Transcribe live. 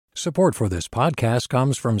Support for this podcast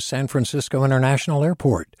comes from San Francisco International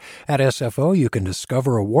Airport. At SFO, you can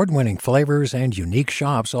discover award-winning flavors and unique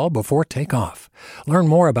shops all before takeoff. Learn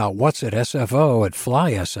more about what's at SFO at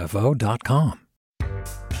flysfo.com.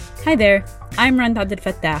 Hi there, I'm Rand Abdel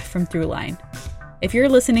Fattah from Throughline. If you're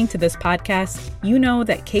listening to this podcast, you know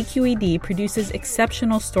that KQED produces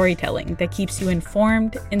exceptional storytelling that keeps you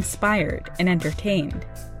informed, inspired, and entertained.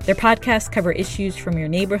 Their podcasts cover issues from your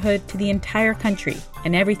neighborhood to the entire country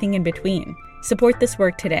and everything in between. Support this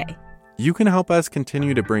work today. You can help us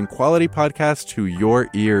continue to bring quality podcasts to your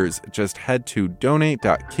ears. Just head to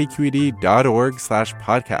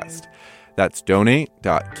donate.kqed.org/podcast. That's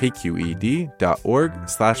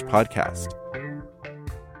donate.kqed.org/podcast.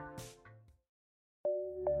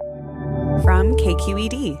 From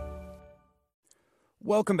KQED.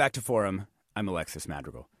 Welcome back to Forum. I'm Alexis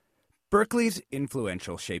Madrigal. Berkeley's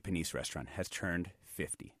influential Chez Panisse restaurant has turned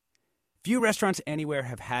 50. Few restaurants anywhere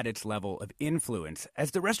have had its level of influence,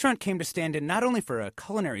 as the restaurant came to stand in not only for a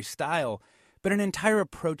culinary style, but an entire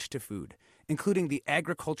approach to food, including the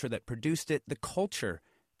agriculture that produced it, the culture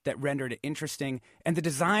that rendered it interesting, and the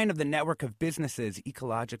design of the network of businesses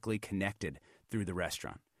ecologically connected through the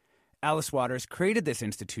restaurant. Alice Waters created this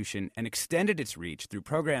institution and extended its reach through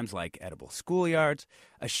programs like edible schoolyards,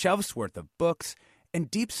 a shelf's worth of books, and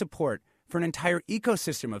deep support for an entire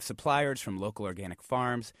ecosystem of suppliers from local organic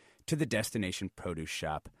farms to the destination produce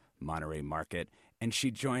shop, Monterey Market. And she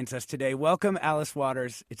joins us today. Welcome, Alice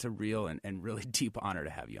Waters. It's a real and really deep honor to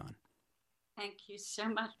have you on. Thank you so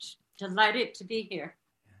much. Delighted to be here.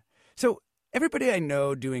 So everybody I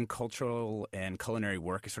know doing cultural and culinary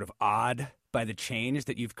work is sort of awed by the change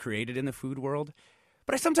that you've created in the food world.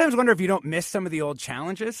 But I sometimes wonder if you don't miss some of the old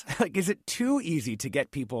challenges. Like, is it too easy to get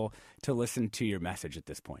people to listen to your message at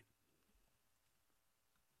this point?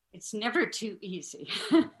 It's never too easy.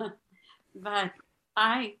 But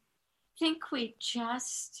I think we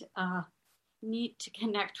just need to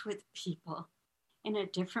connect with people in a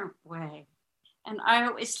different way. And I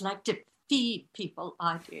always like to feed people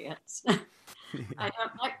ideas. I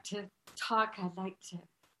don't like to talk. I like to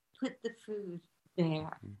put the food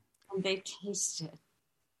there and they taste it.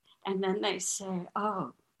 And then they say,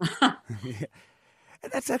 oh. Yeah.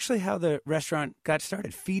 And that's actually how the restaurant got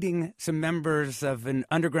started, feeding some members of an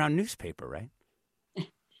underground newspaper, right?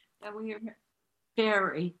 We were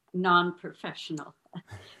very non-professional.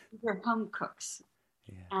 We were home cooks.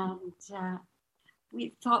 Yeah. And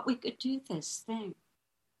we thought we could do this thing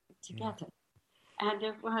together. Yeah. And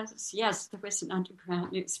it was, yes, there was an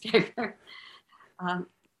underground newspaper.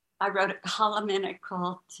 I wrote a column in it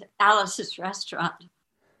called Alice's Restaurant.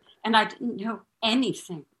 And I didn't know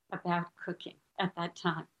anything about cooking at that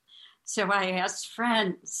time. So I asked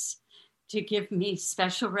friends to give me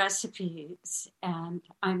special recipes, and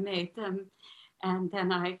I made them. And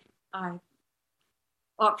then I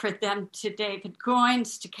offered them to David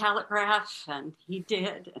Goines to calligraph, and he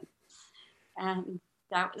did. And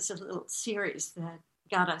that was a little series that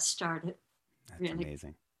got us started. That's really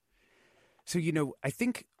amazing. So, I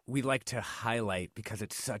think we like to highlight, because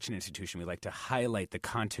it's such an institution, we like to highlight the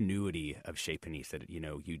continuity of Chez Panisse, that,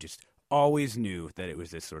 you just always knew that it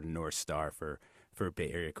was this sort of North Star for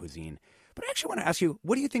Bay Area cuisine. But I actually want to ask you,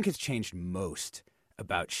 what do you think has changed most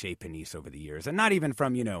about Chez Panisse over the years? And not even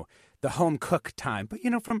from, the home cook time, but,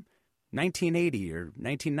 from 1980 or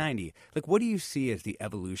 1990. Like, what do you see as the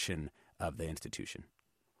evolution of the institution?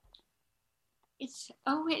 It's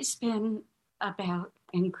always been about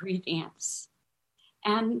ingredients.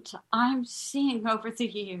 And I'm seeing over the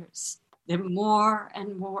years that more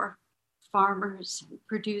and more farmers and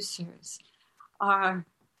producers are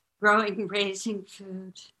growing, raising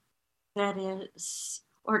food that is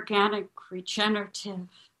organic, regenerative.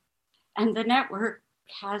 And the network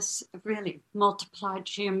has really multiplied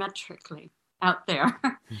geometrically out there.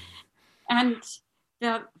 And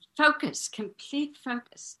the complete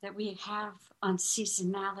focus that we have on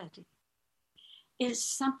seasonality is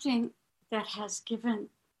something that has given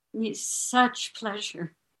me such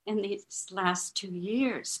pleasure in these last 2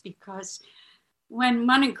 years, because when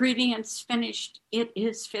one ingredient's finished, it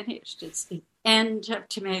is finished. It's the end of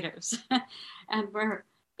tomatoes. And we're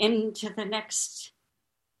into the next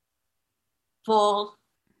fall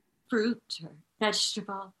fruit or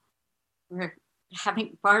vegetable. We're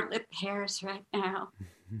having bartlett pears right now.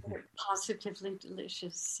 They're positively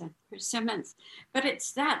delicious, and persimmons. But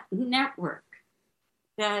it's that network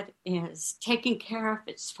that is taking care of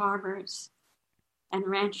its farmers and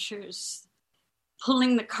ranchers,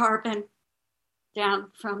 pulling the carbon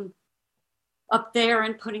down from up there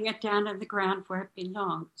and putting it down in the ground where it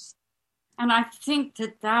belongs. And I think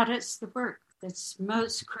that that is the work that's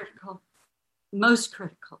most critical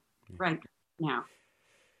right now.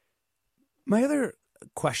 My other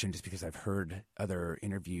question, just because I've heard other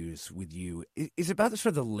interviews with you, is about the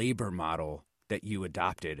sort of the labor model that you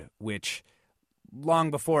adopted, which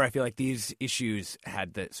long before I feel like these issues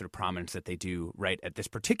had the sort of prominence that they do right at this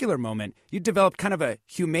particular moment, you developed kind of a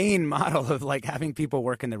humane model of like having people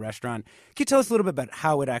work in the restaurant. Can you tell us a little bit about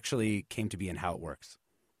how it actually came to be and how it works?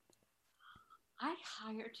 I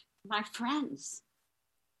hired my friends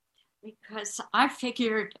because I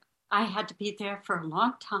figured I had to be there for a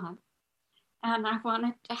long time. And I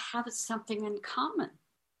wanted to have something in common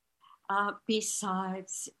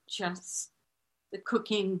besides just the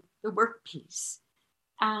cooking, the work piece.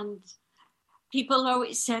 And people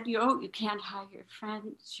always said, you can't hire your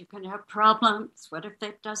friends. You're going to have problems. What if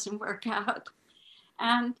that doesn't work out?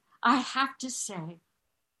 And I have to say,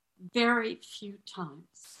 very few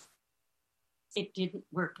times it didn't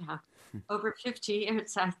work out. Over 50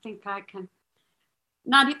 years, I think I can,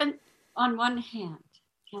 not even on one hand,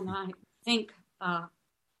 can I think of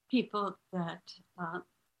people that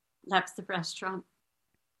left the restaurant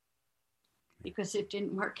because it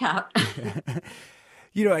didn't work out.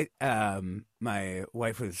 My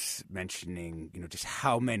wife was mentioning, just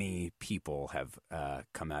how many people have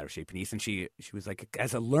come out of Chez Panisse, and she was like,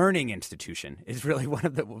 as a learning institution, is really one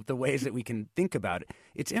of the ways that we can think about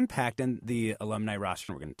its impact. And the alumni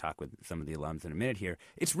roster, we're going to talk with some of the alums in a minute here,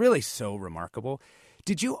 it's really so remarkable.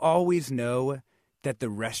 Did you always know that the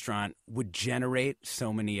restaurant would generate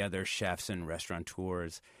so many other chefs and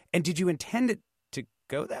restaurateurs? And did you intend it to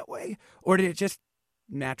go that way? Or did it just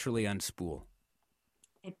naturally unspool?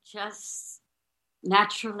 It just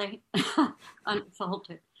naturally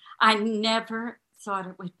unfolded. I never thought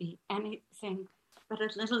it would be anything but a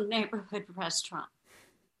little neighborhood restaurant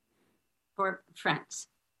for friends.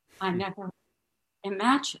 I never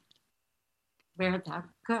imagined where that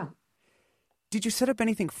would go. Did you set up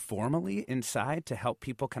anything formally inside to help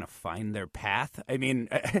people kind of find their path? I mean,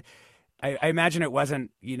 I imagine it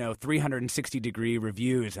wasn't, 360-degree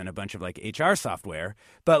reviews and a bunch of like HR software,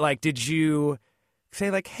 but like, did you say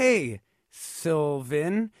like, hey,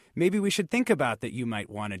 Sylvan, maybe we should think about that you might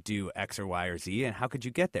want to do X or Y or Z, and how could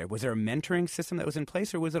you get there? Was there a mentoring system that was in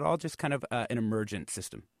place, or was it all just kind of an emergent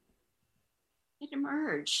system? It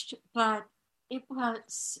emerged, but it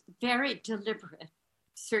was very deliberate.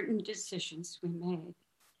 Certain decisions we made.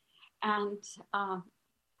 And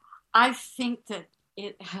I think that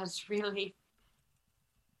it has really,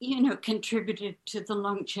 contributed to the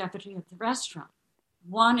longevity of the restaurant.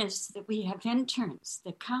 One is that we have interns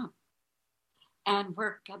that come and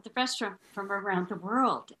work at the restaurant from around the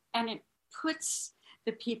world. And it puts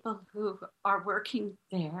the people who are working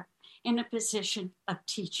there in a position of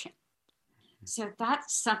teaching. So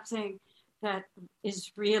that's something that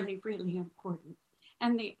is really, really important.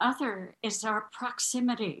 And the other is our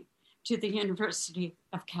proximity to the University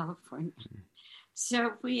of California.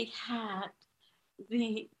 So we had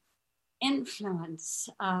the influence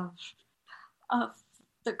of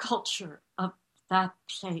the culture of that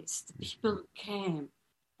place. The people who came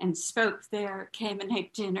and spoke there, came and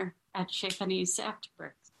ate dinner at Chez Panisse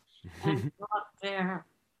afterwards, and brought their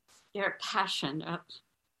passion of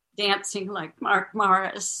dancing like Mark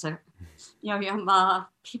Morris or Yo-Yo Ma,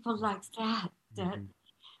 people like that.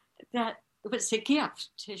 That it was a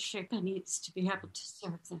gift to Chez Panisse to be able to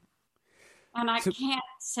serve them. And I can't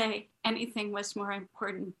say anything was more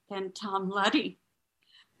important than Tom Luddy,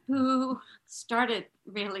 who started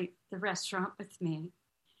really the restaurant with me.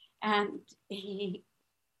 And he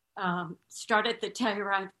started the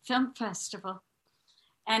Telluride Film Festival.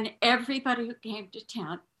 And everybody who came to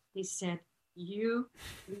town, he said, you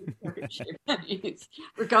go to Chez Panisse.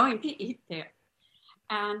 We're going to eat there.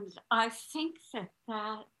 And I think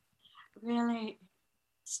that really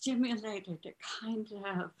stimulated a kind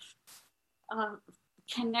of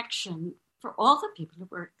connection for all the people who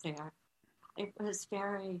worked there. It was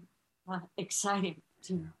very exciting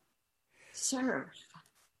to serve.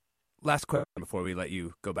 Last question before we let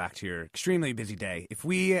you go back to your extremely busy day. If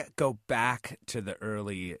we go back to the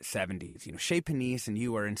early 70s, Chez Panisse and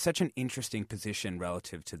you are in such an interesting position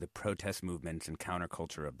relative to the protest movements and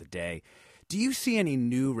counterculture of the day. Do you see any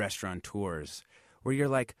new restaurateurs where you're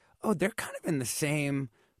like, oh, they're kind of in the same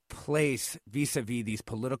place vis-a-vis these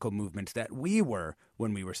political movements that we were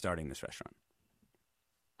when we were starting this restaurant?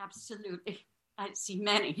 Absolutely. I see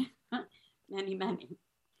many, many, many.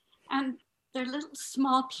 And they're little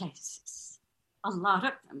small places, a lot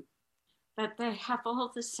of them, but they have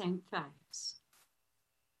all the same values.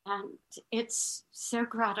 And it's so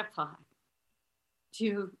gratifying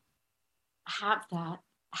to have that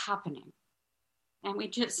happening. And we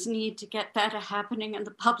just need to get that happening in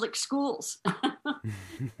the public schools.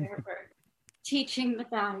 Where teaching the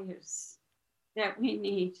values that we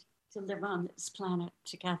need to live on this planet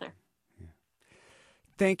together.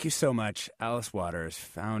 Thank you so much, Alice Waters,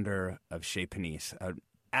 founder of Chez Panisse, an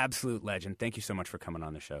absolute legend. Thank you so much for coming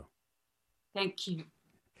on the show. Thank you.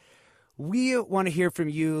 We want to hear from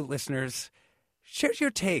you, listeners. Share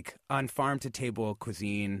your take on farm-to-table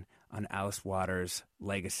cuisine, on Alice Waters'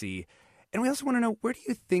 legacy. And we also want to know, where do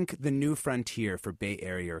you think the new frontier for Bay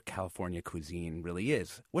Area or California cuisine really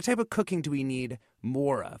is? What type of cooking do we need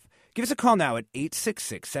more of? Give us a call now at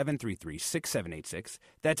 866-733-6786.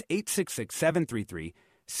 That's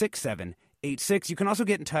 866-733-6786. You can also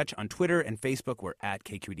get in touch on Twitter and Facebook. We're at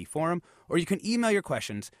KQED Forum. Or you can email your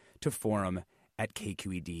questions to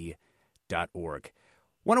forum@kqed.org.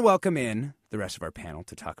 Want to welcome in the rest of our panel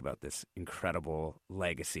to talk about this incredible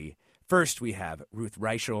legacy. First, we have Ruth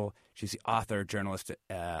Reichl. She's the author, journalist.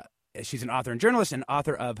 She's an author and journalist and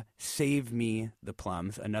author of Save Me the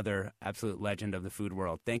Plums, another absolute legend of the food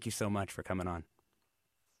world. Thank you so much for coming on.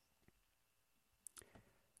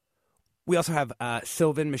 We also have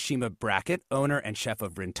Sylvan Mishima Brackett, owner and chef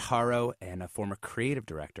of Rintaro and a former creative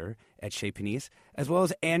director at Chez Panisse, as well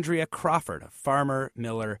as Andrea Crawford, a farmer,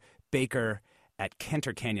 miller, baker at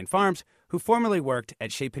Kenter Canyon Farms, who formerly worked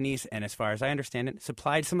at Chez Panisse and, as far as I understand it,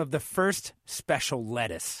 supplied some of the first special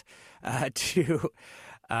lettuce to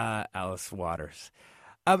Alice Waters.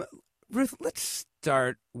 Ruth, let's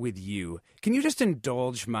start with you. Can you just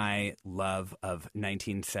indulge my love of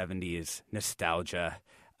 1970s nostalgia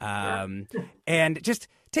and just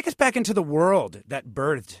take us back into the world that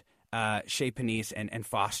birthed Chez Panisse and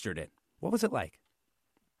fostered it? What was it like?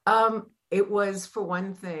 It was, for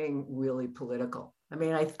one thing, really political. I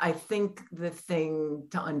mean, I think the thing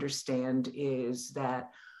to understand is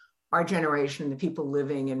that our generation, the people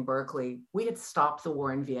living in Berkeley, we had stopped the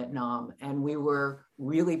war in Vietnam, and we were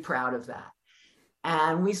really proud of that.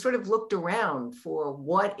 And we sort of looked around for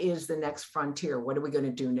what is the next frontier? What are we going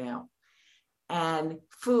to do now? And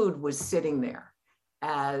food was sitting there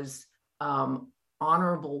as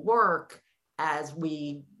honorable work, as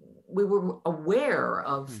we were aware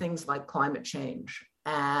of things like climate change.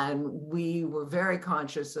 And we were very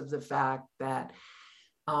conscious of the fact that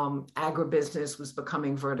agribusiness was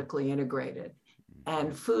becoming vertically integrated.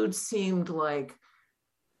 And food seemed like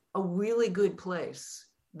a really good place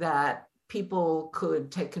that people could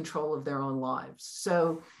take control of their own lives.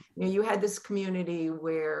 So, you had this community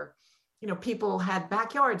where, people had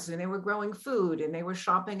backyards and they were growing food and they were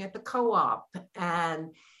shopping at the co-op,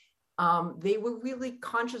 and they were really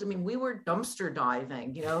conscious. I mean, we were dumpster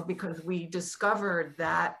diving, because we discovered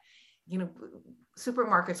that,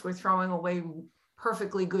 supermarkets were throwing away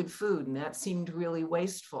perfectly good food, and that seemed really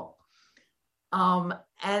wasteful.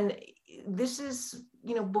 And this is,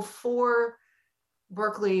 before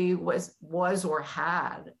Berkeley was or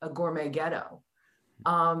had a gourmet ghetto.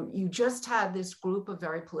 You just had this group of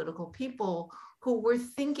very political people who were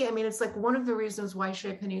thinking, I mean, it's like one of the reasons why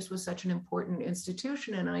Chez Panisse was such an important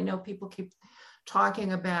institution. And I know people keep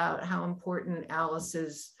talking about how important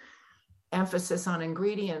Alice's emphasis on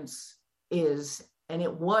ingredients is, and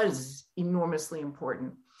it was enormously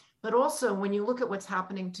important. But also, when you look at what's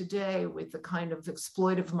happening today with the kind of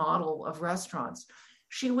exploitive model of restaurants,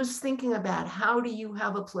 she was thinking about, how do you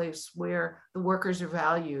have a place where the workers are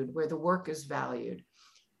valued, where the work is valued?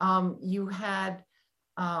 You had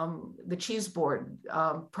the Cheese Board,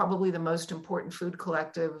 probably the most important food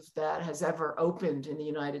collective that has ever opened in the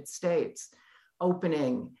United States,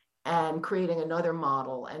 opening and creating another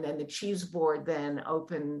model. And then the Cheese Board then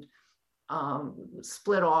opened,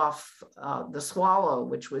 split off the Swallow,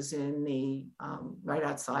 which was in the right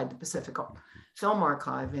outside the Pacific Film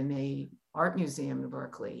Archive in the Art Museum in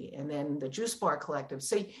Berkeley, and then the Juice Bar Collective.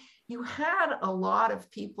 So you had a lot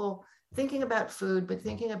of people thinking about food, but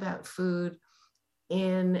thinking about food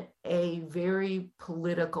in a very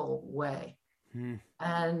political way.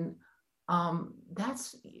 And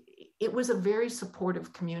it was a very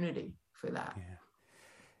supportive community for that. Yeah.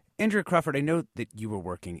 Andrea Crawford, I know that you were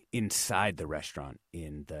working inside the restaurant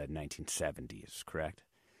in the 1970s, correct?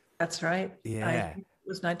 That's right. Yeah. I think it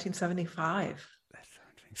was 1975.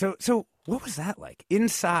 So what was that like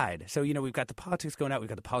inside? So, we've got the politics going out. We've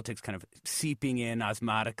got the politics kind of seeping in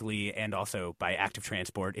osmotically and also by active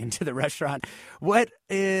transport into the restaurant. What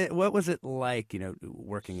was it like,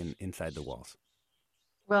 working inside the walls?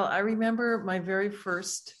 Well, I remember my very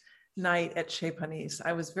first night at Chez Panisse.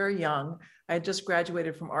 I was very young. I had just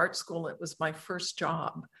graduated from art school. It was my first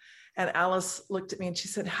job. And Alice looked at me and she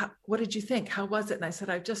said, what did you think? How was it? And I said,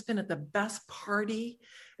 I've just been at the best party.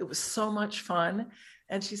 It was so much fun.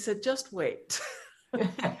 And she said, just wait.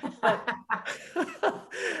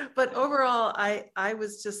 But overall, I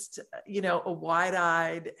was just, a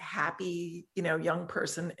wide-eyed, happy, young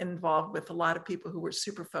person involved with a lot of people who were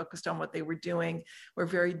super focused on what they were doing, were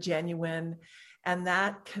very genuine. And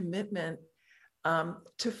that commitment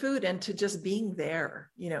to food and to just being there,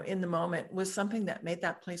 in the moment was something that made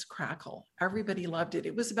that place crackle. Everybody loved it.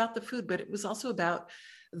 It was about the food, but it was also about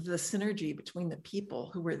the synergy between the people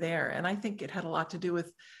who were there. And I think it had a lot to do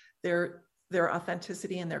with their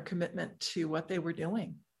authenticity and their commitment to what they were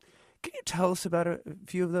doing. Can you tell us about a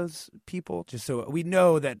few of those people? Just so we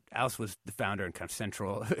know that Alice was the founder and kind of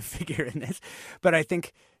central figure in this, but I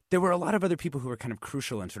think there were a lot of other people who were kind of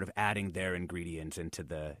crucial in sort of adding their ingredients into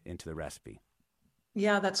the recipe.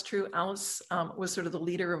 Yeah, that's true. Alice was sort of the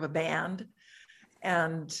leader of a band.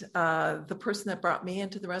 And the person that brought me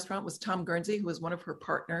into the restaurant was Tom Guernsey, who was one of her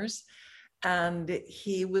partners. And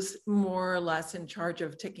he was more or less in charge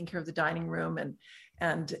of taking care of the dining room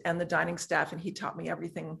and the dining staff. And he taught me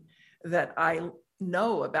everything that I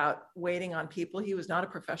know about waiting on people. He was not a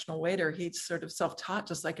professional waiter. He's sort of self-taught,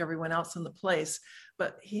 just like everyone else in the place,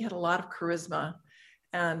 but he had a lot of charisma,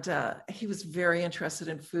 and he was very interested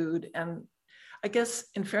in food. And I guess,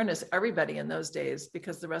 in fairness, everybody in those days,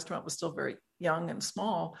 because the restaurant was still very young and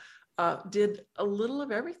small, did a little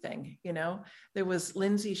of everything. There was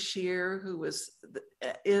Lindsay Shear, who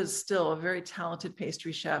is still a very talented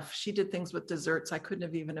pastry chef. She did things with desserts I couldn't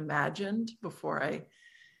have even imagined before I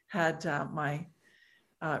had my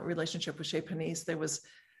relationship with Chez Panisse. There was,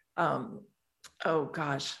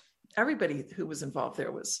 everybody who was involved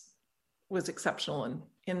there was exceptional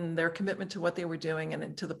in their commitment to what they were doing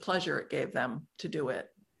and to the pleasure it gave them to do it.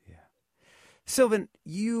 Yeah. Sylvan,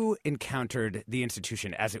 you encountered the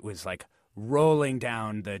institution as it was like rolling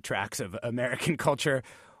down the tracks of American culture.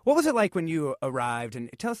 What was it like when you arrived?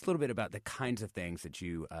 And tell us a little bit about the kinds of things that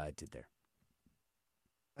you did there.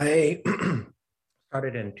 I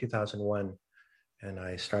started in 2001, and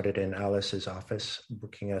I started in Alice's office,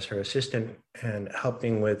 working as her assistant and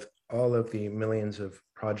helping with all of the millions of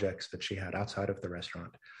projects that she had outside of the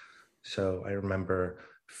restaurant. So I remember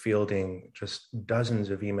fielding just dozens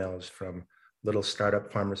of emails from little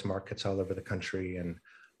startup farmers markets all over the country, and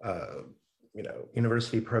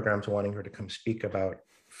university programs wanting her to come speak about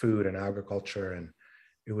food and agriculture. And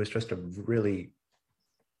it was just a really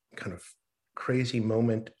kind of crazy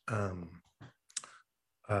moment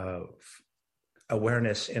of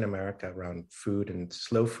awareness in America around food, and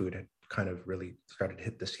slow food had kind of really started to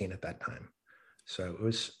hit the scene at that time. So it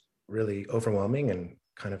was really overwhelming and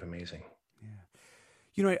kind of amazing.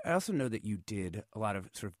 Yeah. I also know that you did a lot of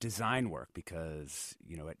sort of design work because,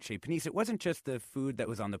 at Chez Panisse, it wasn't just the food that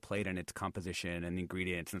was on the plate and its composition and the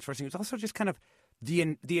ingredients and sourcing. It was also just kind of the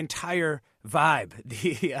entire vibe,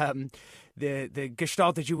 the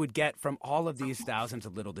gestalt that you would get from all of these thousands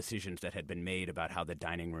of little decisions that had been made about how the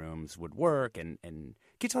dining rooms would work. And can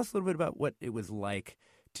you tell us a little bit about what it was like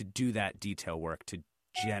to do that detail work to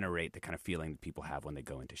generate the kind of feeling that people have when they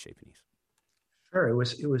go into Chez Panisse? Sure. It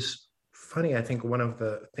was funny. I think one of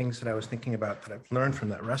the things that I was thinking about that I've learned from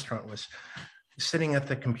that restaurant was sitting at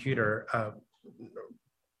the computer,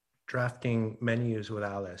 drafting menus with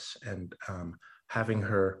Alice, and having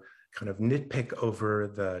her kind of nitpick over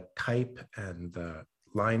the type and the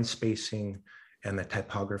line spacing and the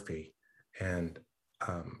typography. And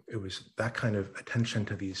it was that kind of attention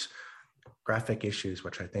to these graphic issues,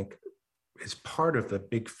 which I think is part of the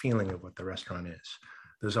big feeling of what the restaurant is.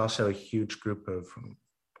 There's also a huge group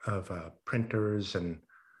of printers and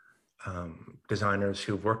designers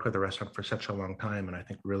who've worked with the restaurant for such a long time, and I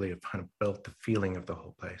think really have kind of built the feeling of the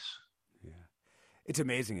whole place. Yeah. It's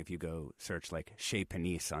amazing if you go search like Chez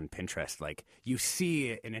Panisse on Pinterest, like you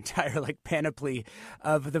see an entire like panoply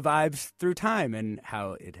of the vibes through time and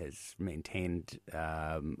how it has maintained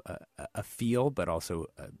a feel, but also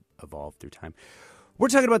evolved through time. We're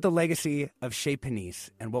talking about the legacy of Chez Panisse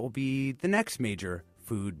and what will be the next major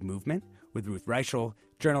food movement with Ruth Reichel,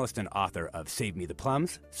 journalist and author of Save Me the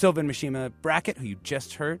Plums, Sylvan Mishima Brackett, who you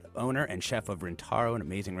just heard, owner and chef of Rintaro, an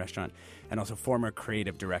amazing restaurant, and also former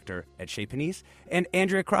creative director at Chez Panisse, and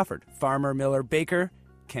Andrea Crawford, farmer, miller, baker,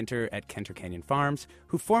 Kenter at Kenter Canyon Farms,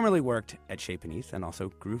 who formerly worked at Chez Panisse and also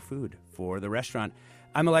grew food for the restaurant.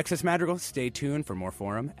 I'm Alexis Madrigal. Stay tuned for more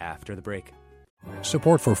Forum after the break.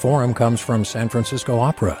 Support for Forum comes from San Francisco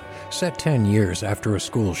Opera. Set 10 years after a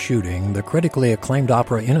school shooting, the critically acclaimed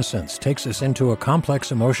opera Innocence takes us into a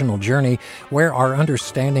complex emotional journey where our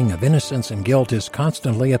understanding of innocence and guilt is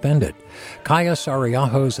constantly upended. Kaya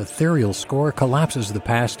Sariaho's ethereal score collapses the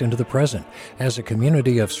past into the present as a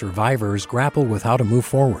community of survivors grapple with how to move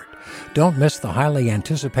forward. Don't miss the highly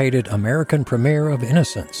anticipated American premiere of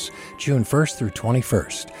Innocence, June 1st through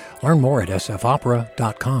 21st. Learn more at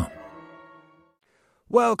sfopera.com.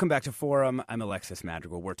 Welcome back to Forum. I'm Alexis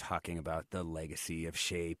Madrigal. We're talking about the legacy of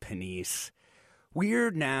Chez Panisse.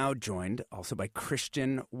 We're now joined also by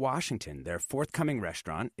Christian Washington. Their forthcoming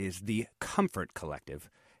restaurant is the Comfort Collective,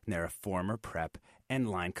 and they're a former prep and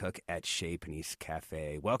line cook at Chez Panisse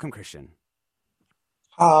Cafe. Welcome, Christian.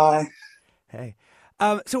 Hi. Hey.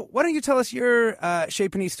 So why don't you tell us your Chez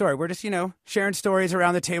Panisse story? We're just, sharing stories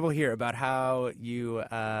around the table here about how you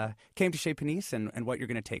came to Chez Panisse and what you're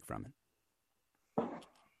going to take from it.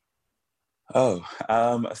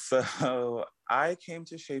 So I came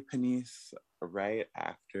to Chez Panisse right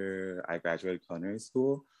after I graduated culinary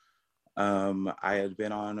school. I had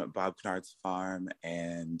been on Bob Kennard's farm,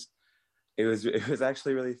 and it was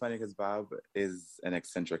actually really funny because Bob is an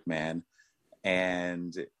eccentric man,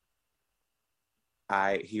 and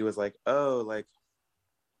he was like, "Oh, like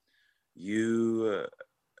you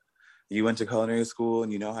went to culinary school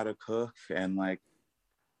and you know how to cook, and like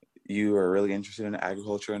you are really interested in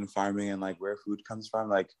agriculture and farming and like where food comes from,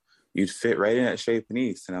 like you'd fit right in at Chez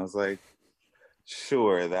Panisse." And I was like,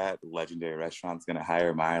 sure, that legendary restaurant's gonna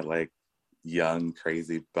hire my like young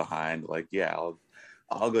crazy behind. Like, yeah,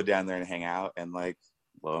 I'll go down there and hang out. And like,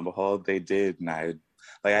 lo and behold, they did. And I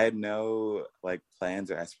had no like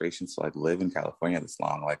plans or aspirations to like live in California this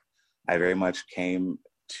long. Like, I very much came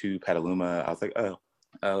to Petaluma. I was like, oh,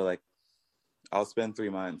 like I'll spend 3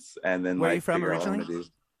 months and then Where like are you from figure out what I'm originally? gonna do.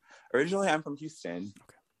 Originally, I'm from Houston.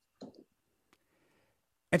 Okay.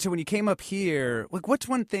 And so when you came up here, like, what's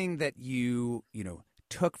one thing that you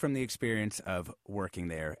took from the experience of working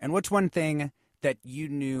there, and what's one thing that you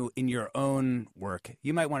knew in your own work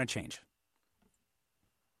you might want to change?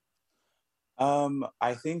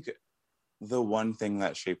 I think the one thing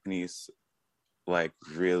that Chez Panisse like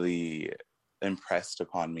really impressed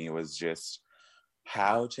upon me was just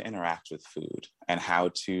how to interact with food and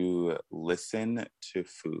how to listen to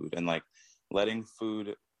food, and like letting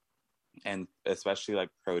food, and especially like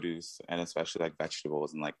produce and especially like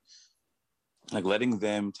vegetables, and like letting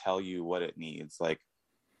them tell you what it needs. Like,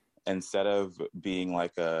 instead of being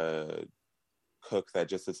like a cook that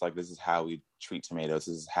just is like, this is how we treat tomatoes,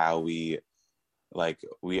 this is how we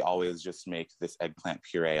always just make this eggplant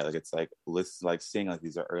puree. Like, it's like seeing like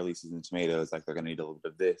these are early season tomatoes, like they're gonna need a little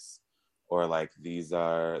bit of this, or like these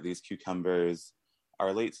cucumbers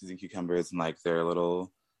are late season cucumbers and like they're a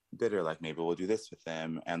little bitter, like maybe we'll do this with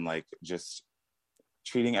them. And like just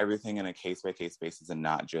treating everything in a case by case basis and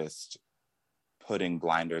not just putting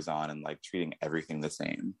blinders on and like treating everything the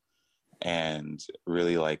same, and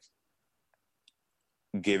really like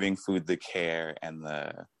giving food the care and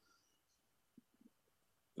the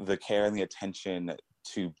care and the attention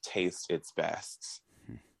to taste its best.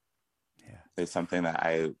 Yeah, it's something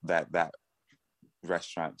that that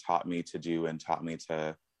restaurant taught me to do, and taught me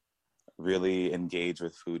to really engage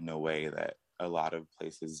with food in a way that a lot of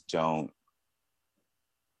places don't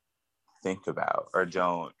think about or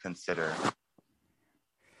don't consider.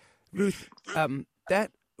 Ruth,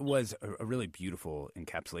 that was a really beautiful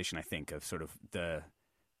encapsulation, I think, of sort of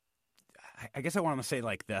I guess I want to say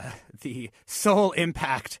like the soul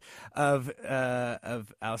impact of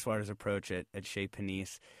Alice Waters' approach at Chez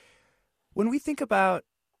Panisse. When we think about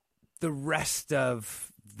the rest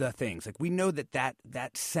of the things, like we know that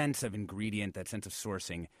sense of ingredient, that sense of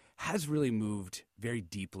sourcing has really moved very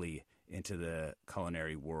deeply into the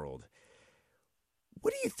culinary world.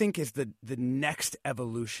 What do you think is the next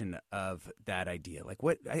evolution of that idea? Like,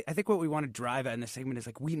 I think what we want to drive at in this segment is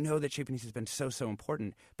like, we know that Chez Panisse has been so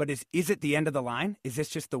important, but is it the end of the line? Is this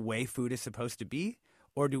just the way food is supposed to be?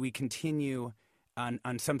 Or do we continue on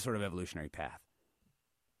some sort of evolutionary path?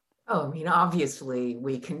 Oh, I mean, obviously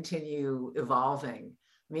we continue evolving.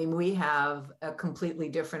 I mean, we have a completely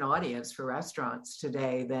different audience for restaurants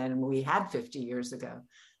today than we had 50 years ago.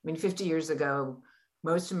 I mean, 50 years ago,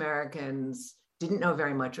 most Americans didn't know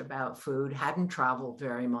very much about food, hadn't traveled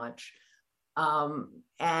very much,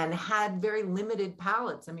 and had very limited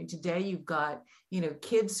palates. I mean, today you've got,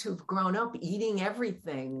 kids who've grown up eating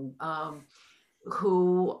everything,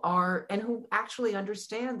 who actually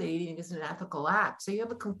understand that eating is an ethical act. So you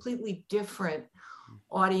have a completely different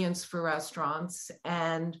audience for restaurants,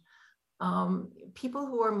 and people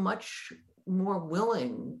who are much more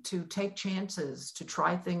willing to take chances, to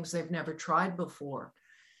try things they've never tried before.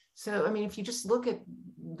 So, I mean, if you just look at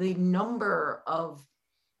the number of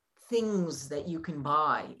things that you can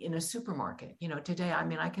buy in a supermarket, today, I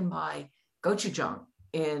mean, I can buy gochujang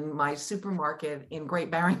in my supermarket in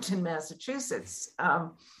Great Barrington, Massachusetts.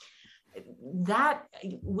 That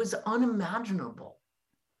was unimaginable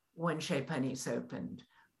when Chez Panisse opened.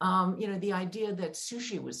 The idea that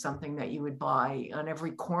sushi was something that you would buy on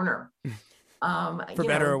every corner. For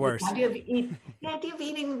better or worse. The idea of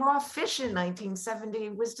eating raw fish in 1970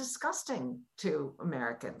 was disgusting to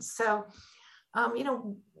Americans. So,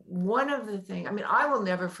 one of the things, I will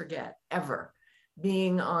never forget ever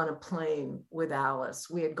being on a plane with Alice.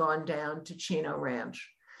 We had gone down to Chino Ranch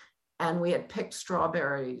and we had picked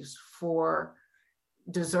strawberries for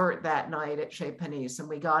dessert that night at Chez Panisse. And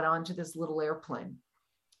we got onto this little airplane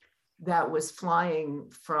that was flying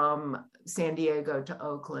from San Diego to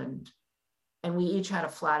Oakland. And we each had a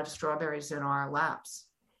flat of strawberries in our laps.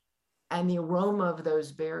 And the aroma of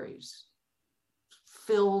those berries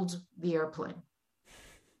filled the airplane.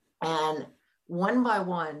 And one by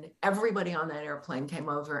one, everybody on that airplane came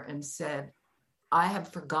over and said, I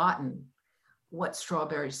have forgotten what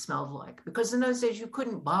strawberries smelled like. Because in those days, you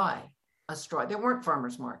couldn't buy a straw. There weren't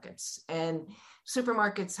farmers markets. And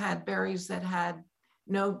supermarkets had berries that had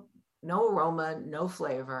no aroma, no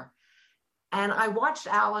flavor. And I watched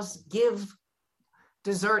Alice give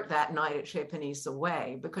dessert that night at Chez Panisse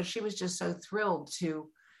away because she was just so thrilled to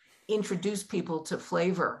introduce people to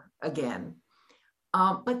flavor again.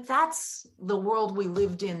 But that's the world we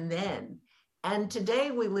lived in then. And today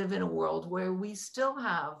we live in a world where we still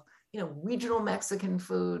have, regional Mexican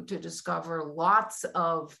food to discover, lots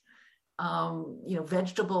of,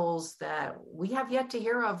 vegetables that we have yet to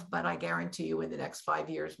hear of, but I guarantee you in the next 5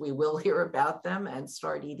 years, we will hear about them and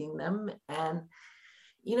start eating them. And,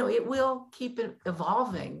 it will keep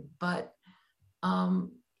evolving, but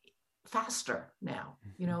faster now.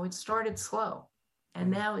 It started slow. And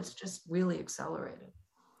now it's just really accelerated.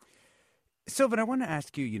 Sylvan, I want to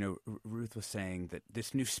ask you, Ruth was saying that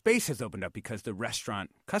this new space has opened up because the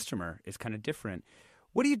restaurant customer is kind of different.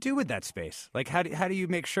 What do you do with that space? Like, how do you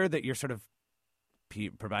make sure that you're sort of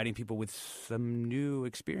providing people with some new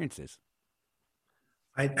experiences?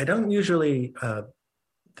 I don't usually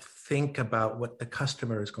think about what the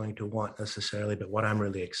customer is going to want necessarily, but what I'm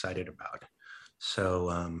really excited about.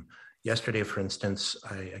 So, yesterday, for instance,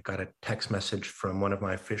 I got a text message from one of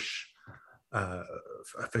my fish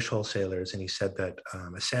wholesalers, and he said that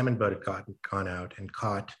a salmon boat had gone out and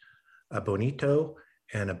caught a bonito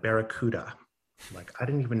and a barracuda. Like, I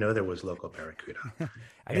didn't even know there was local barracuda.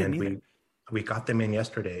 And we got them in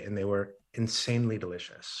yesterday, and they were insanely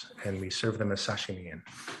delicious. And we served them as sashimi. And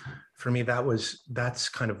for me, that's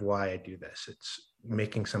kind of why I do this. It's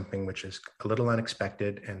making something which is a little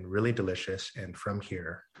unexpected and really delicious, and from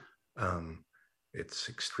here. It's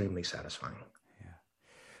extremely satisfying. Yeah.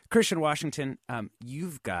 Christian Washington,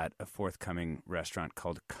 you've got a forthcoming restaurant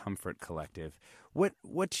called Comfort Collective.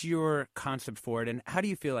 What's your concept for it, and how do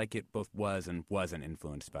you feel like it both was and wasn't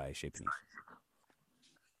influenced by Chez Panisse?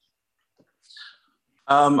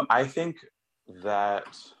 I think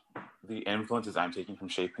that the influences I'm taking from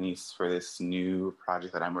Chez Panisse for this new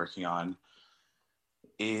project that I'm working on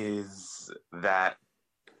is that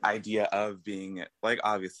idea of being, like,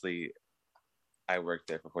 obviously I worked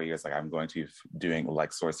there for 4 years, like I'm going to be doing like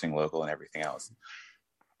sourcing local and everything else.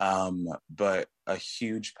 But a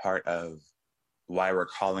huge part of why we're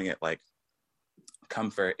calling it like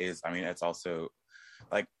comfort is, it's also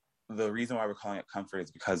like the reason why we're calling it comfort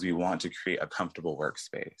is because we want to create a comfortable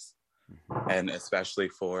workspace. Mm-hmm. And especially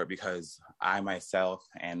because I myself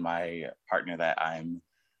and my partner that I'm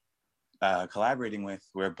collaborating with,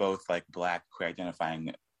 we're both like Black, queer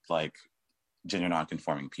identifying, like gender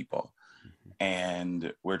nonconforming people. Mm-hmm.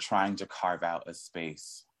 And we're trying to carve out a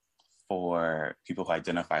space for people who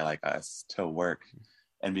identify like us to work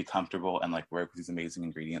and be comfortable and like work with these amazing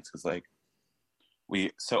ingredients. Because like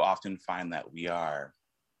we so often find that we are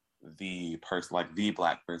the person, like the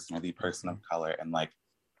Black person or the person of color, and like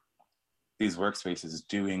these workspaces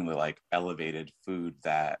doing the like elevated food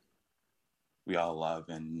that we all love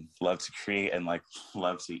and love to create and like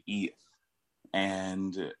love to eat.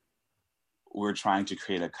 And we're trying to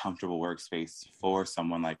create a comfortable workspace for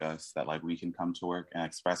someone like us that like we can come to work and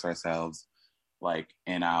express ourselves like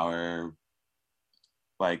in our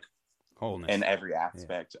like wholeness in every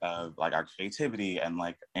aspect of like our creativity and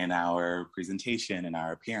like in our presentation and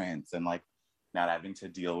our appearance, and like not having to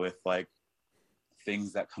deal with like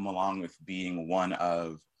things that come along with being one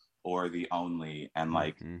of or the only, and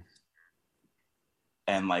like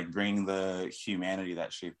and like bring the humanity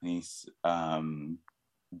that Chez Panisse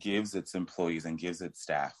gives its employees and gives its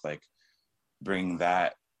staff, like bring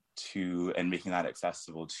that to and making that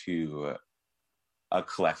accessible to a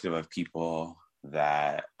collective of people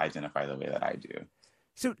that identify the way that I do.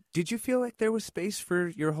 So did you feel like there was space for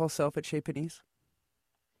your whole self at Chez Panisse?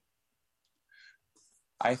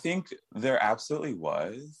 I think there absolutely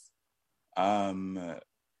was.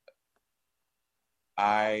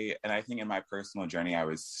 I think in my personal journey, I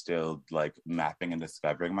was still like mapping and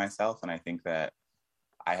discovering myself. And I think that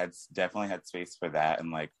I had definitely had space for that.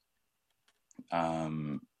 And like,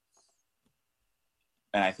 and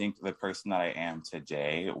I think the person that I am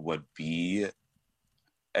today would be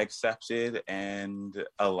accepted and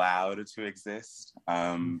allowed to exist.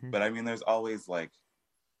 But I mean, there's always like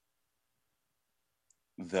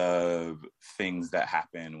the things that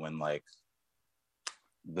happen when like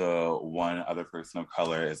the one other person of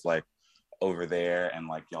color is like over there and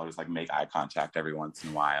like y'all just like make eye contact every once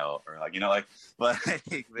in a while, or like, you know, like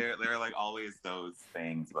there are like always those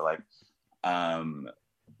things, but like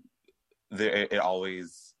it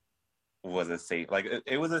always was a safe, like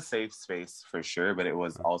it was a safe space for sure, but it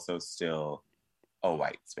was also still a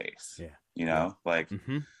white space, you know, like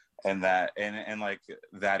and that and like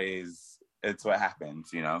that is, it's what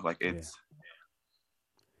happens, you know, like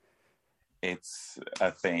it's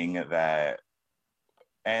a thing that,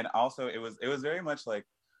 and also it was very much like,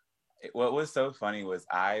 what was so funny was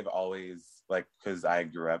I've always like, because I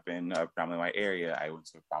grew up in a predominantly white area, I went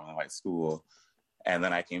to a predominantly white school, and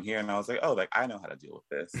then I came here and I was like, oh, like I know how to deal with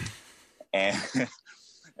this, and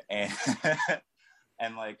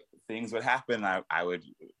and like things would happen, I would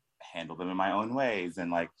handle them in my own ways, and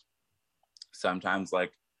like sometimes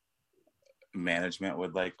like management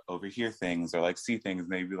would like overhear things or like see things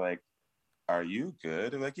and they'd be like, are you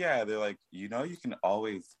good? They're like, yeah. They're like, you know, you can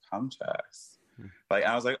always come to us. Like,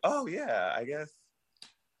 I was like, oh yeah, I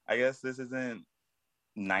guess this isn't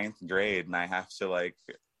 9th grade and I have to like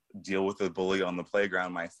deal with a bully on the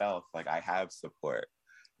playground myself. Like I have support.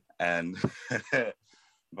 And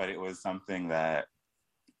but it was something that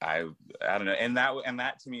I don't know, and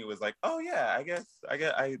that to me was like, oh yeah, I guess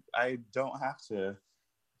I don't have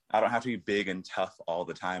to be big and tough all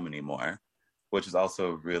the time anymore, which is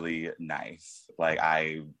also really nice. Like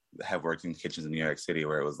I have worked in kitchens in New York City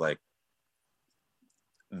where it was like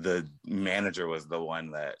the manager was the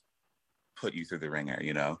one that put you through the ringer,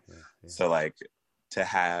 you know? Yeah. So like to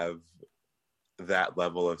have that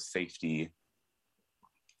level of safety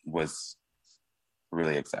was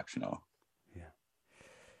really exceptional. Yeah.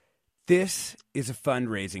 This is a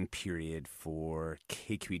fundraising period for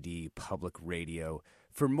KQED Public Radio.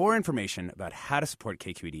 For more information about how to support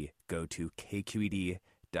KQED, go to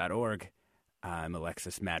kqed.org. I'm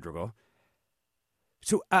Alexis Madrigal.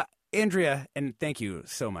 So, Andrea, and thank you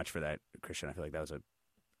so much for that, Christian. I feel like that was,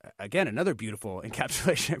 again, another beautiful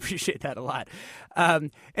encapsulation. I appreciate that a lot.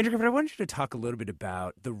 Andrea, I wanted you to talk a little bit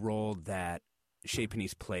about the role that Chez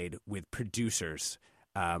Panisse played with producers,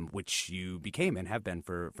 which you became and have been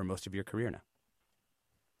for most of your career now.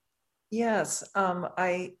 Yes,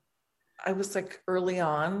 I was like early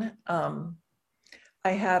on.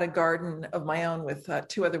 I had a garden of my own with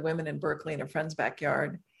 2 other women in Berkeley in a friend's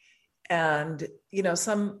backyard. And, you know,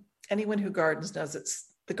 anyone who gardens knows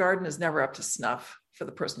the garden is never up to snuff for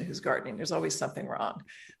the person who's gardening. There's always something wrong.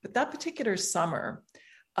 But that particular summer,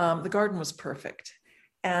 the garden was perfect.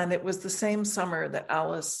 And it was the same summer that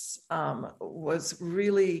Alice was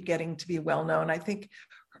really getting to be well known. I think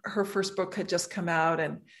her first book had just come out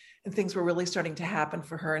and things were really starting to happen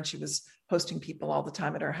for her. And she was hosting people all the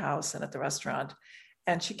time at her house and at the restaurant.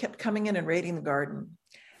 And she kept coming in and raiding the garden.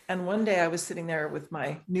 And one day I was sitting there with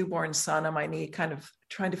my newborn son on my knee, kind of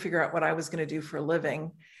trying to figure out what I was going to do for a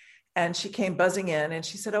living. And she came buzzing in and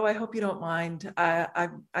she said, oh, I hope you don't mind. I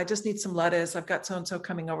just need some lettuce. I've got so-and-so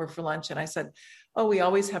coming over for lunch. And I said, oh, we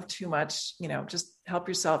always have too much, you know, just help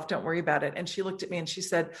yourself. Don't worry about it. And she looked at me and she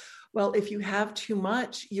said, well, if you have too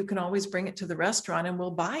much, you can always bring it to the restaurant and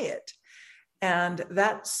we'll buy it. And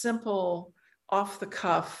that simple off the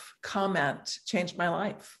cuff comment changed my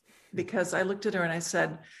life, because I looked at her and I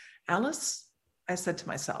said, Alice, I said to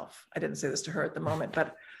myself, I didn't say this to her at the moment,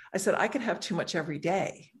 but I said, I could have too much every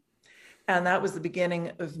day. And that was the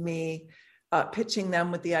beginning of me pitching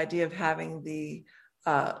them with the idea of having the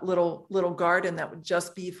little garden that would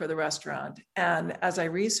just be for the restaurant. And as I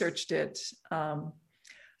researched it,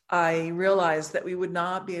 I realized that we would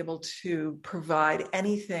not be able to provide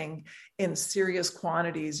anything in serious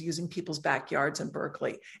quantities using people's backyards in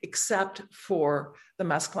Berkeley, except for the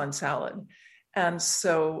mesclun salad. And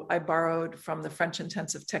so I borrowed from the French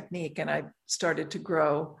intensive technique and I started to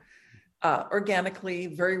grow organically,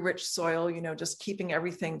 very rich soil, you know, just keeping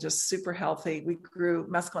everything just super healthy. We grew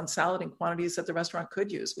mesclun salad in quantities that the restaurant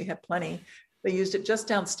could use. We had plenty. They used it just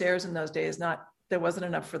downstairs in those days. There wasn't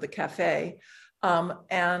enough for the cafe.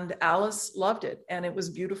 And Alice loved it and it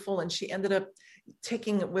was beautiful. And she ended up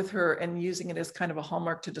taking it with her and using it as kind of a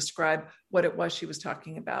hallmark to describe what it was she was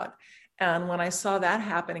talking about. And when I saw that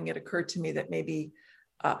happening, it occurred to me that maybe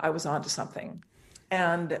I was onto something.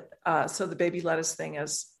 And so the baby lettuce thing,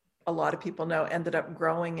 as a lot of people know, ended up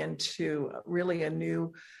growing into really a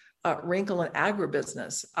new wrinkle in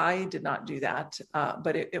agribusiness. I did not do that,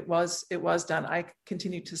 but it was done. I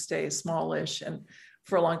continued to stay smallish, and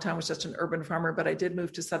for a long time was just an urban farmer, but I did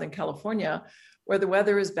move to Southern California, where the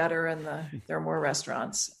weather is better and there are more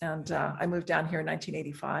restaurants. And I moved down here in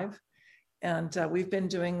 1985. And we've been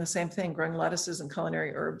doing the same thing, growing lettuces and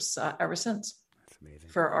culinary herbs ever since. That's amazing.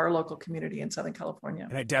 For our local community in Southern California.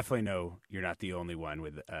 And I definitely know you're not the only one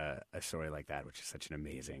with a story like that, which is such an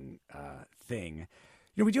amazing thing.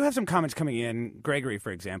 You know, we do have some comments coming in. Gregory,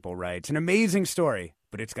 for example, writes, an amazing story,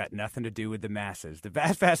 but it's got nothing to do with the masses. The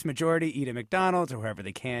vast majority eat at McDonald's or wherever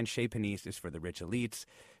they can. Chez Panisse is for the rich elites.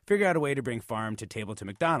 Figure out a way to bring farm to table to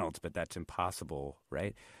McDonald's, but that's impossible,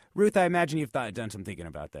 right? Ruth, I imagine you've done some thinking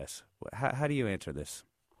about this. How do you answer this?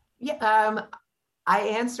 Yeah, I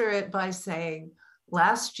answer it by saying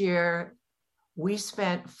last year we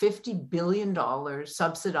spent $50 billion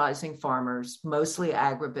subsidizing farmers, mostly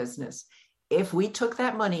agribusiness. If we took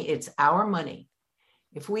that money, it's our money.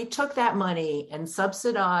 If we took that money and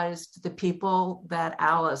subsidized the people that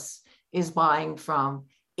Alice is buying from,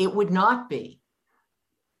 it would not be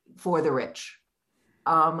for the rich.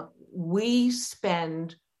 We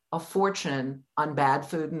spend a fortune on bad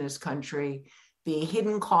food in this country. The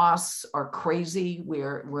hidden costs are crazy.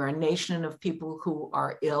 We're a nation of people who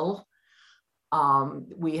are ill.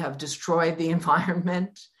 We have destroyed the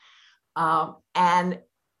environment. And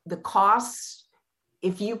the costs,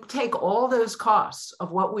 if you take all those costs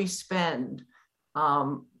of what we spend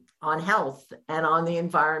on health and on the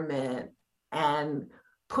environment and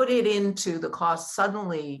put it into the cost,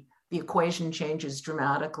 suddenly the equation changes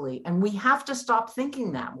dramatically. And we have to stop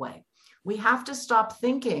thinking that way. We have to stop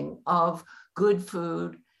thinking of good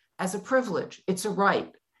food as a privilege. It's a right.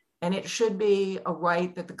 And it should be a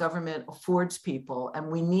right that the government affords people. And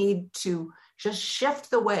we need to just shift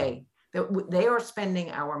the way that they are spending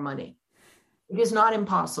our money. It is not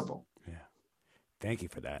impossible. Yeah. Thank you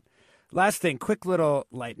for that. Last thing, quick little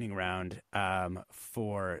lightning round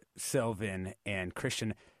for Sylvan and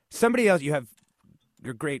Christian. Somebody else,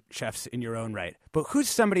 you're great chefs in your own right, but who's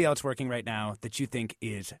somebody else working right now that you think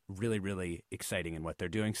is really, really exciting in what they're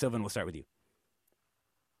doing? Sylvan, we'll start with you.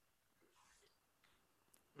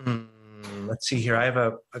 Let's see here. I have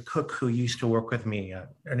a cook who used to work with me.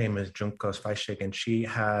 Her name is Junko Svaishik, and she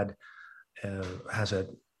has a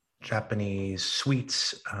Japanese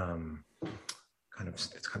sweets, kind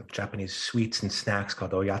of Japanese sweets and snacks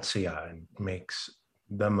called oyatsuya, and makes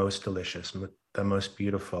the most delicious, the most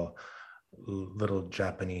beautiful little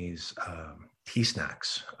Japanese tea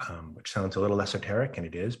snacks, which sounds a little esoteric, and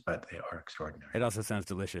it is, but they are extraordinary. It also sounds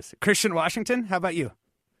delicious. Christian Washington, how about you?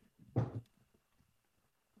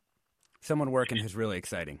 Someone working who's really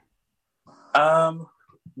exciting. I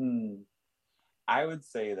would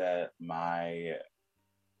say that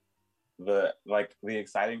the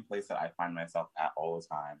exciting place that I find myself at all the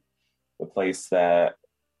time, the place that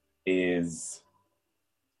is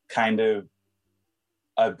kind of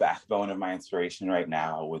a backbone of my inspiration right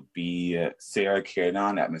now would be Sarah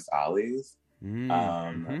Kiernan at Miss Ollie's.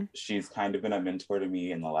 She's kind of been a mentor to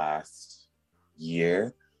me in the last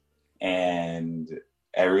year, and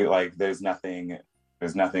there's nothing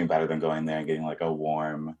better than going there and getting like a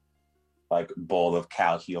warm bowl of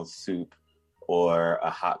cow heel soup or a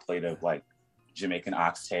hot plate of Jamaican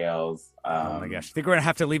oxtails. Oh my gosh. I think we're going to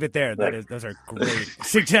have to leave it there. Those are great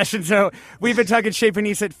suggestions. So we've been talking Chez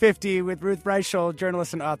Panisse at 50 with Ruth Reichl,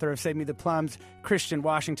 journalist and author of Save Me the Plums, Christian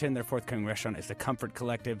Washington. Their forthcoming restaurant is the Comfort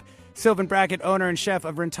Collective. Sylvan Brackett, owner and chef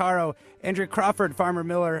of Rentaro. Andrea Crawford, farmer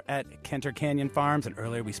miller at Kenter Canyon Farms. And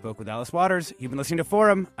earlier we spoke with Alice Waters. You've been listening to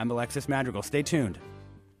Forum. I'm Alexis Madrigal. Stay tuned.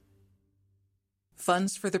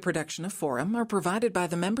 Funds for the production of Forum are provided by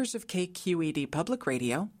the members of KQED Public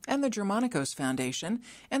Radio and the Germanicos Foundation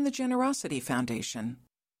and the Generosity Foundation.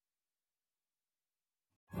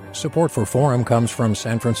 Support for Forum comes from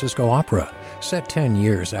San Francisco Opera. Set 10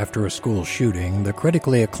 years after a school shooting, the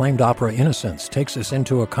critically acclaimed opera Innocence takes us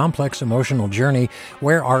into a complex emotional journey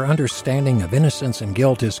where our understanding of innocence and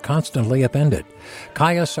guilt is constantly upended.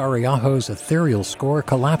 Kaya Sariaho's ethereal score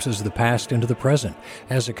collapses the past into the present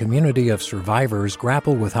as a community of survivors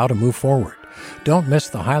grapple with how to move forward. Don't miss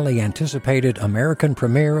the highly anticipated American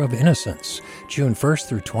premiere of Innocence, June 1st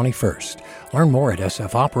through 21st. Learn more at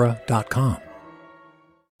sfopera.com.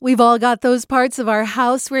 We've all got those parts of our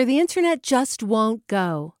house where the internet just won't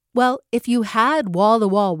go. Well, if you had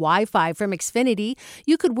wall-to-wall Wi-Fi from Xfinity,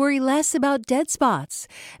 you could worry less about dead spots.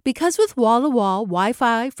 Because with wall-to-wall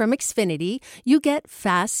Wi-Fi from Xfinity, you get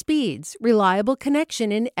fast speeds, reliable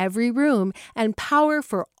connection in every room, and power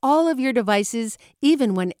for all of your devices,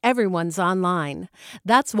 even when everyone's online.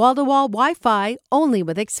 That's wall-to-wall Wi-Fi only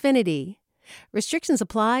with Xfinity. Restrictions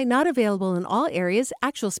apply, not available in all areas.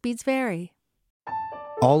 Actual speeds vary.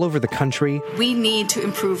 All over the country, we need to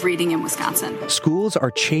improve reading in Wisconsin. Schools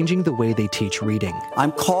are changing the way they teach reading.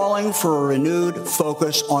 I'm calling for a renewed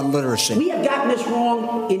focus on literacy. We have gotten this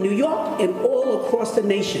wrong in New York and all across the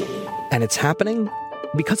nation. And it's happening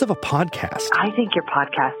because of a podcast. I think your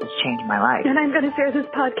podcast has changed my life. And I'm going to share this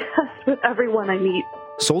podcast with everyone I meet.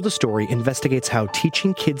 Sold a Story investigates how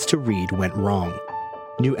teaching kids to read went wrong.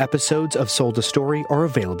 New episodes of Sold a Story are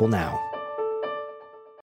available now.